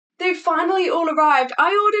finally all arrived.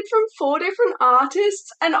 I ordered from 4 different artists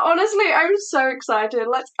and honestly, I'm so excited.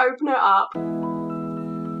 Let's open it up.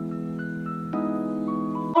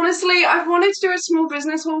 Honestly, I've wanted to do a small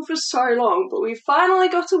business haul for so long, but we finally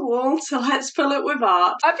got a wall, so let's fill it with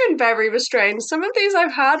art. I've been very restrained. Some of these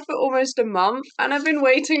I've had for almost a month, and I've been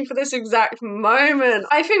waiting for this exact moment.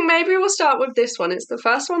 I think maybe we'll start with this one. It's the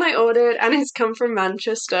first one I ordered, and it's come from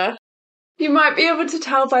Manchester. You might be able to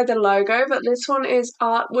tell by the logo, but this one is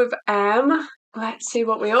ArtwithEm. Let's see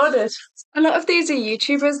what we ordered. A lot of these are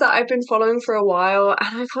YouTubers that I've been following for a while,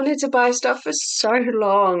 and I've wanted to buy stuff for so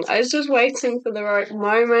long. I was just waiting for the right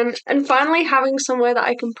moment, and finally having somewhere that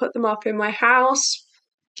I can put them up in my house.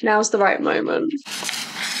 Now's the right moment.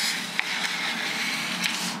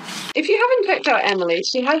 If you haven't checked out Emily,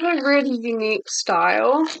 she has a really unique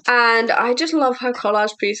style, and I just love her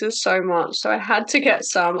collage pieces so much, so I had to get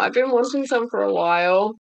some. I've been wanting some for a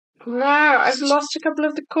while. No, I've lost a couple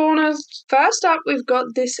of the corners. First up, we've got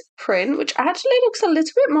this print, which actually looks a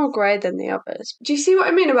little bit more grey than the others. Do you see what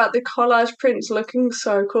I mean about the collage prints looking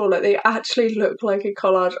so cool? Like, they actually look like a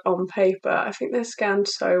collage on paper. I think they're scanned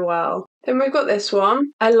so well. Then we've got this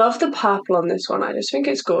one. I love the purple on this one. I just think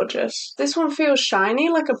it's gorgeous. This one feels shiny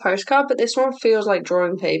like a postcard, but this one feels like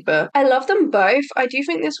drawing paper. I love them both. I do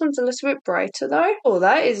think this one's a little bit brighter though. Oh,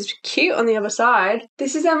 that is cute on the other side.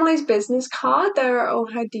 This is Emily's business card. There are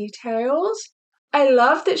all her details. I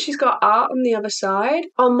love that she's got art on the other side.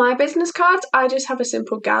 On my business cards, I just have a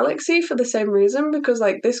simple galaxy for the same reason, because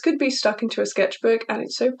like this could be stuck into a sketchbook and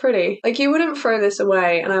it's so pretty. Like, you wouldn't throw this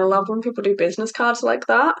away, and I love when people do business cards like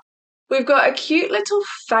that. We've got a cute little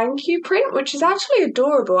thank you print, which is actually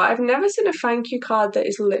adorable. I've never seen a thank you card that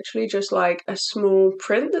is literally just like a small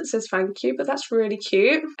print that says thank you, but that's really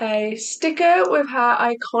cute. A sticker with her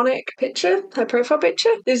iconic picture, her profile picture.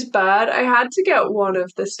 This bird, I had to get one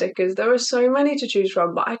of the stickers. There were so many to choose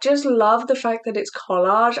from, but I just love the fact that it's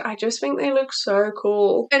collage. I just think they look so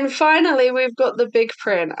cool. And finally, we've got the big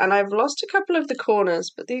print, and I've lost a couple of the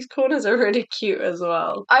corners, but these corners are really cute as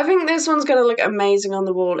well. I think this one's going to look amazing on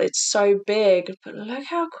the wall. It's so big, but look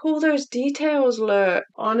how cool those details look.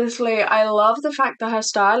 Honestly, I love the fact that her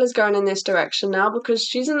style is going in this direction now, because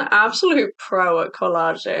she's an absolute pro at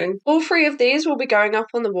collaging. All 3 of these will be going up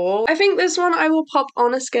on the wall. I think this one I will pop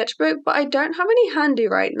on a sketchbook, but I don't have any handy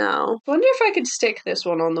right now. I wonder if I could stick this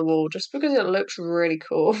one on the wall just because it looks really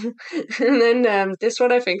cool. And then this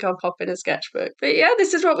one I think I'll pop in a sketchbook. But yeah,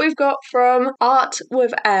 this is what we've got from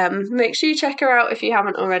ArtwithEm. Make sure you check her out if you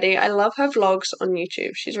haven't already. I love her vlogs on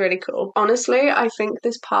YouTube. She's really cool. Honestly, I think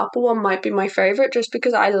this purple one might be my favourite just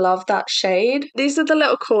because I love that shade. These are the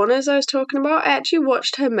little corners I was talking about. I actually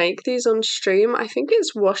watched her make these on stream. I think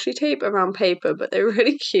it's washi tape around paper, but they're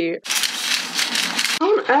really cute.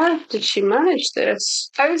 How on earth did she manage this?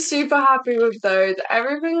 I was super happy with those.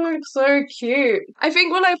 Everything looks so cute. I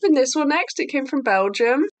think we'll open this one next. It came from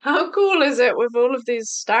Belgium. How cool is it with all of these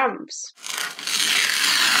stamps?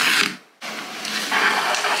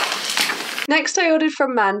 Next, I ordered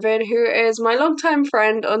from Maanvin, who is my longtime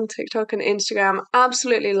friend on TikTok and Instagram.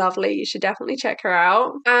 Absolutely lovely. You should definitely check her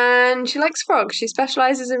out. And she likes frogs. She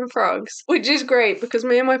specialises in frogs, which is great because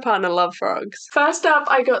me and my partner love frogs. First up,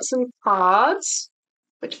 I got some cards,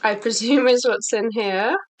 which I presume is what's in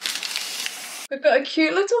here. We've got a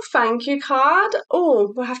cute little thank you card.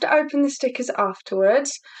 Oh, we'll have to open the stickers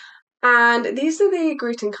afterwards. And these are the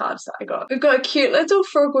greeting cards that I got. We've got a cute little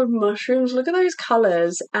frog with mushrooms. Look at those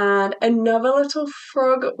colours. And another little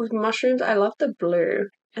frog with mushrooms. I love the blue.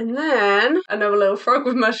 And then another little frog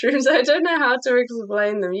with mushrooms. I don't know how to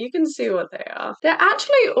explain them. You can see what they are. They're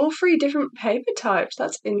actually all 3 different paper types.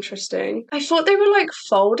 That's interesting. I thought they were like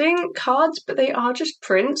folding cards, but they are just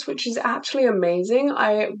prints, which is actually amazing.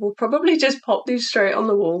 I will probably just pop these straight on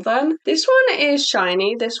the wall then. This one is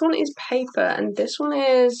shiny. This one is paper. And this one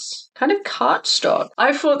is kind of cardstock.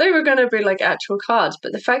 I thought they were going to be like actual cards,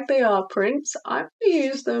 but the fact they are prints, I will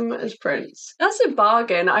use them as prints. That's a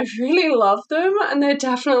bargain. I really love them, and they're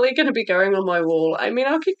definitely going to be going on my wall. I mean,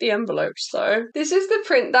 I'll keep the envelopes though. This is the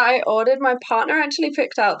print that I ordered. My partner actually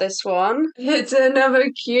picked out this one. It's another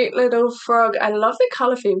cute little frog. I love the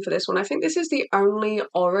colour theme for this one. I think this is the only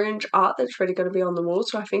orange art that's really going to be on the wall,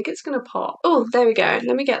 so I think it's going to pop. Oh, there we go.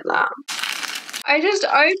 Let me get that. I just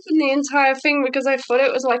opened the entire thing because I thought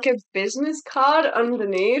it was like a business card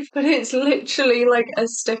underneath, but it's literally like a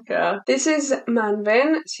sticker. This is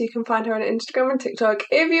Maanvin, so you can find her on Instagram and TikTok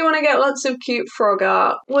if you want to get lots of cute frog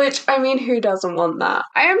art, which, I mean, who doesn't want that?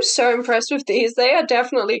 I am so impressed with these. They are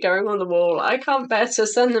definitely going on the wall. I can't bear to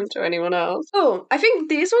send them to anyone else. Oh, I think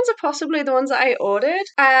these ones are possibly the ones that I ordered,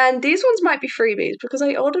 and these ones might be freebies because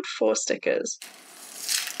I ordered 4 stickers.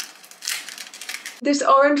 This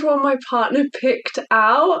orange one my partner picked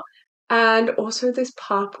out, and also this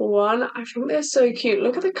purple one. I think they're so cute.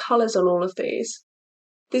 Look at the colours on all of these.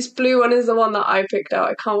 This blue one is the one that I picked out.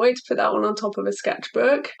 I can't wait to put that one on top of a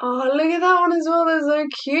sketchbook. Oh, look at that one as well. They're so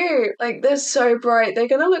cute. Like, they're so bright. They're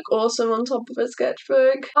gonna look awesome on top of a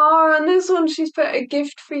sketchbook. Oh, and this one, she's put a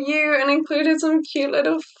gift for you and included some cute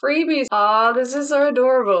little freebies. Oh, this is so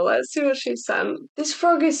adorable. Let's see what she sent. This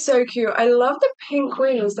frog is so cute. I love the pink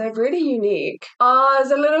wings. They're really unique. Oh,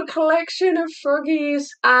 there's a little collection of froggies.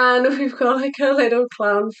 And we've got like a little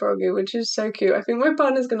clown froggy, which is so cute. I think my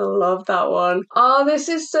partner's gonna love that one. Oh, this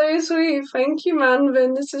is so sweet. Thank you,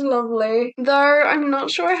 Maanvin. This is lovely. Though I'm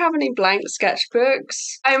not sure I have any blank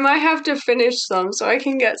sketchbooks. I might have to finish some so I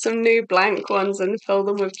can get some new blank ones and fill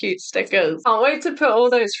them with cute stickers. Can't wait to put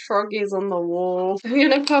all those froggies on the wall. I'm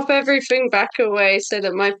gonna pop everything back away so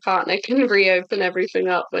that my partner can reopen everything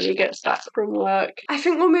up when he gets back from work. I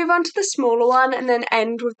think we'll move on to the smaller one and then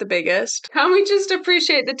end with the biggest. Can we just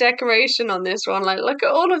appreciate the decoration on this one? Like, look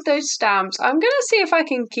at all of those stamps. I'm gonna see if I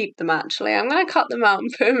can keep them actually. I'm gonna cut them out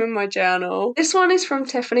and put them in my journal. This one is from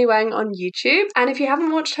TiffanyWang on YouTube, and if you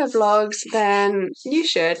haven't watched her vlogs, then you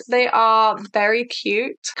should. They are very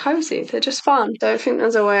cute, cozy, they're just fun. Don't think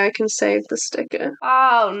there's a way I can save the sticker.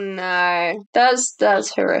 Oh no,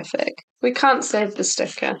 that's horrific. We can't save the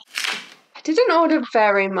sticker. I didn't order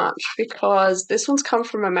very much because this one's come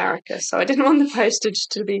from America, so I didn't want the postage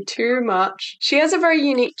to be too much. She has a very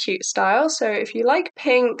unique, cute style, so if you like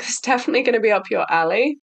pink, it's definitely going to be up your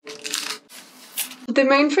alley. The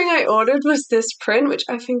main thing I ordered was this print, which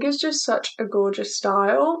I think is just such a gorgeous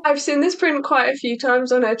style. I've seen this print quite a few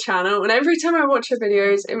times on her channel, and every time I watch her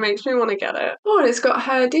videos, it makes me want to get it. Oh, and it's got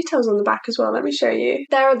her details on the back as well. Let me show you.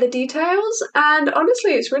 There are the details, and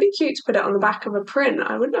honestly, it's really cute to put it on the back of a print.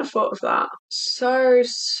 I wouldn't have thought of that. So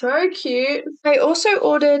cute. I also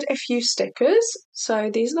ordered a few stickers.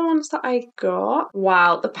 So these are the ones that I got.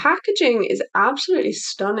 Wow, the packaging is absolutely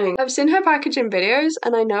stunning. I've seen her packaging videos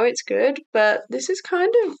and I know it's good, but this is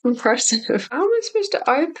kind of impressive. How am I supposed to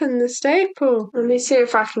open the staple? Let me see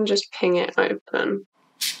if I can just ping it open.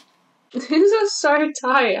 These are so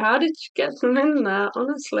tight. How did you get them in there,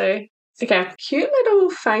 honestly? Okay, cute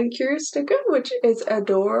little thank you sticker, which is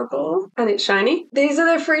adorable, and it's shiny. These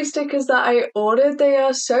are the 3 stickers that I ordered. They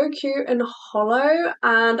are so cute and hollow,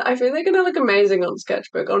 and I think they're gonna look amazing on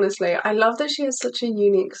sketchbook, honestly. I love that she has such a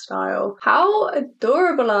unique style. How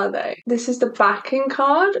adorable are they? This is the backing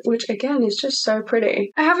card, which again is just so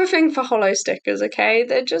pretty. I have a thing for hollow stickers, okay?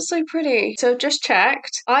 They're just so pretty. So just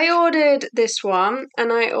checked. I ordered this one,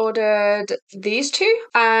 and I ordered these 2,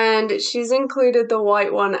 and she's included the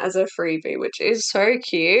white one as a freebie, which is so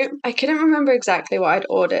cute. I couldn't remember exactly what I'd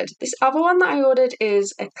ordered. This other one that I ordered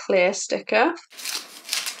is a clear sticker.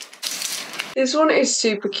 This one is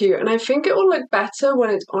super cute, and I think it will look better when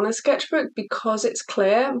it's on a sketchbook because it's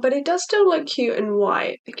clear, but it does still look cute and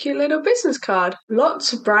white. A cute little business card.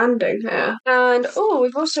 Lots of branding here. And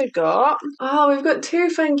we've also got, we've got 2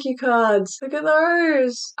 thank you cards. Look at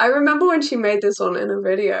those. I remember when she made this one in a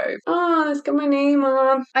video. Oh, it's got my name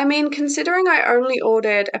on. I mean, considering I only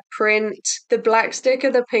ordered a print, the black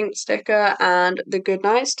sticker, the pink sticker, and the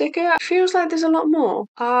goodnight sticker, it feels like there's a lot more.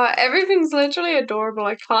 Everything's literally adorable.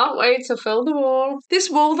 I can't wait to fill the wall. This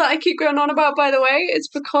wall that I keep going on about, by the way, it's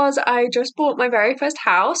because I just bought my very first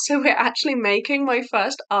house, so we're actually making my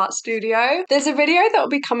first art studio. There's a video that will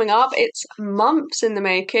be coming up. It's months in the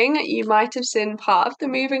making. You might have seen part of the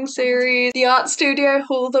moving series, the art studio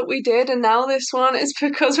haul that we did, and now this one is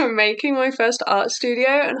because we're making my first art studio,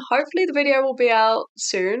 and hopefully the video will be out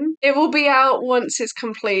soon. It will be out once it's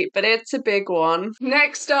complete, but it's a big one.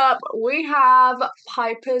 Next up, we have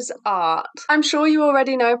Piper's art. I'm sure you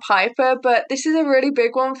already know Piper, but this is a really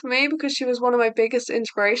big one for me because she was one of my biggest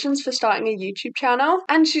inspirations for starting a YouTube channel,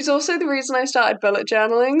 and she's also the reason I started bullet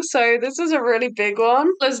journaling, so this is a really big one.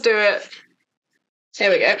 Let's do it. Here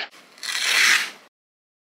we go.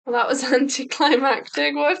 Well, that was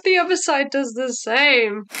anticlimactic. What if the other side does the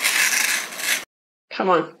same? Come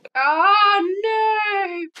on.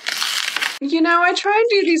 Oh no! You know, I try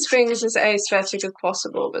and do these things as aesthetic as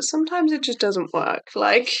possible, but sometimes it just doesn't work.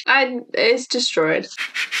 Like, it's destroyed.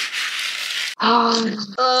 I'm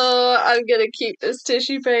gonna keep this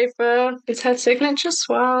tissue paper. It's her signature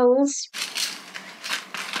swirls.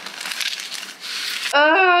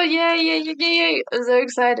 Oh, yeah. I'm so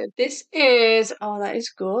excited. This is, oh, that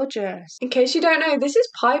is gorgeous. In case you don't know, this is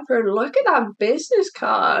Piper, and look at that business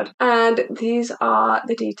card. And these are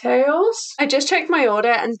the details. I just checked my order,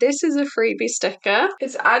 and this is a freebie sticker.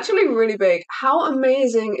 It's actually really big. How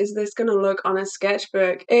amazing is this gonna look on a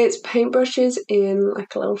sketchbook? It's paintbrushes in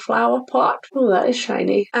like a little flower pot. Oh, that is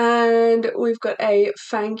shiny. And we've got a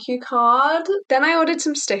thank you card. Then I ordered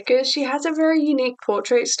some stickers. She has a very unique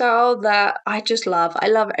portrait style that I just love. I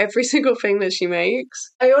love every single thing that she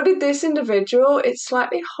makes. I ordered this individual. It's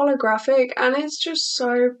slightly holographic and it's just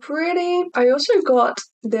so pretty. I also got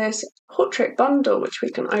this portrait bundle, which we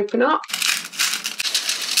can open up.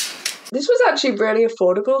 This was actually really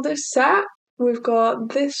affordable, this set. We've got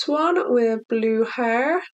this one with blue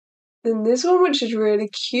hair. Then this one, which is really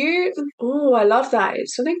cute. Oh, I love that.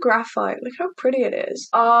 It's something graphite. Look how pretty it is.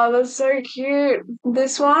 Oh, that's so cute.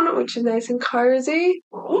 This one, which is nice and cozy.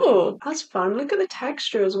 Oh, that's fun. Look at the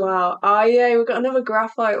texture as well. Oh, yeah, we've got another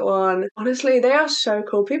graphite one. Honestly, they are so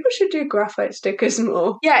cool. People should do graphite stickers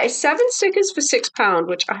more. Yeah, it's 7 stickers for £6,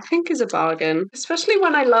 which I think is a bargain. Especially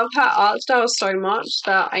when I love her art style so much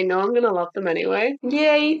that I know I'm going to love them anyway.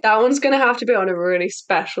 Yay. That one's going to have to be on a really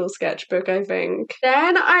special sketchbook, I think.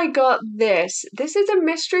 Then I got this. This is a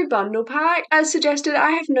mystery bundle pack. As suggested,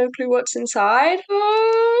 I have no clue what's inside.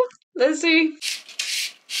 Oh, let's see.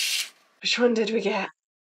 Which one did we get?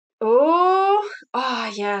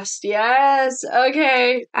 Yes.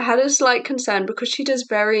 Okay. I had a slight concern because she does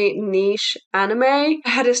very niche anime. I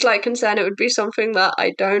had a slight concern it would be something that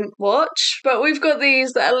I don't watch. But we've got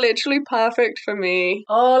these that are literally perfect for me.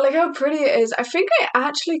 Oh, look how pretty it is. I think I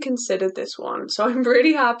actually considered this one. So I'm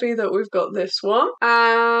really happy that we've got this one.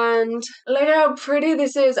 And look how pretty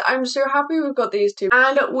this is. I'm so happy we've got these two.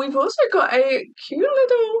 And we've also got a cute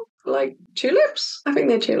little like tulips. I think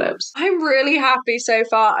they're tulips. I'm really happy so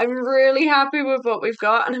far. I'm really happy with what we've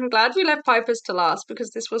got, and I'm glad we left Piper's to last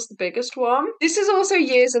because this was the biggest one. This is also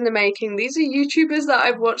years in the making. These are YouTubers that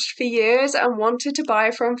I've watched for years and wanted to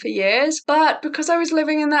buy from for years, but because I was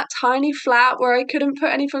living in that tiny flat where I couldn't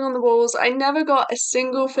put anything on the walls, I never got a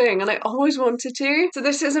single thing, and I always wanted to. So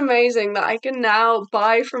this is amazing that I can now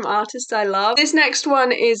buy from artists I love. This next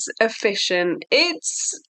one is efficient.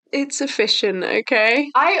 It's efficient, okay?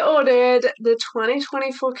 I ordered the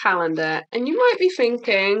 2024 calendar, and you might be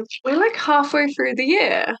thinking, we're like halfway through the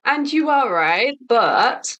year. And you are right,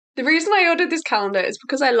 but the reason I ordered this calendar is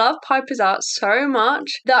because I love PypahsArt so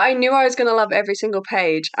much that I knew I was going to love every single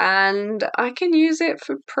page, and I can use it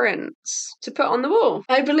for prints to put on the wall.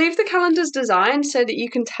 I believe the calendar's designed so that you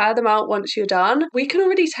can tear them out once you're done. We can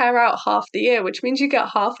already tear out half the year, which means you get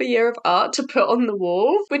half a year of art to put on the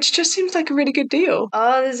wall, which just seems like a really good deal.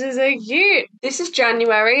 Oh, this is so cute. This is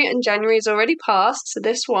January, and January's already passed, so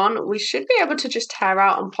this one we should be able to just tear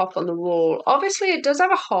out and pop on the wall. Obviously, it does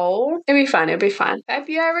have a hole. It'll be fine.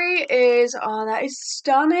 February is, oh, that is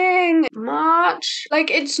stunning. March, like,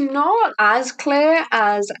 it's not as clear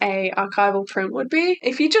as a archival print would be.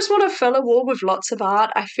 If you just want to fill a wall with lots of art,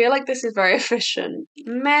 I feel like this is very efficient.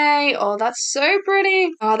 May, oh, that's so pretty.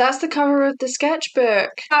 Oh, that's the cover of the sketchbook.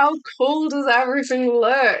 How cool does everything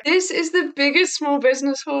look? This is the biggest small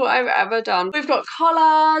business haul I've ever done. We've got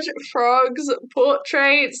collage, frogs,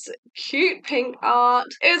 portraits, cute pink art.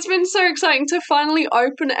 It's been so exciting to finally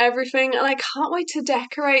open everything, and I can't wait to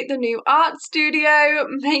decorate the new art studio.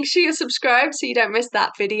 Make sure you're subscribed so you don't miss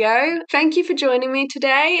that video. Thank you for joining me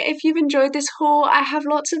today. If you've enjoyed this haul, I have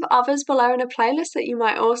lots of others below in a playlist that you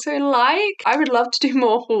might also like. I would love to do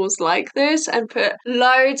more hauls like this and put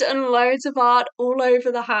loads and loads of art all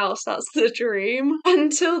over the house. That's the dream.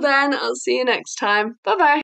 Until then, I'll see you next time. Bye bye.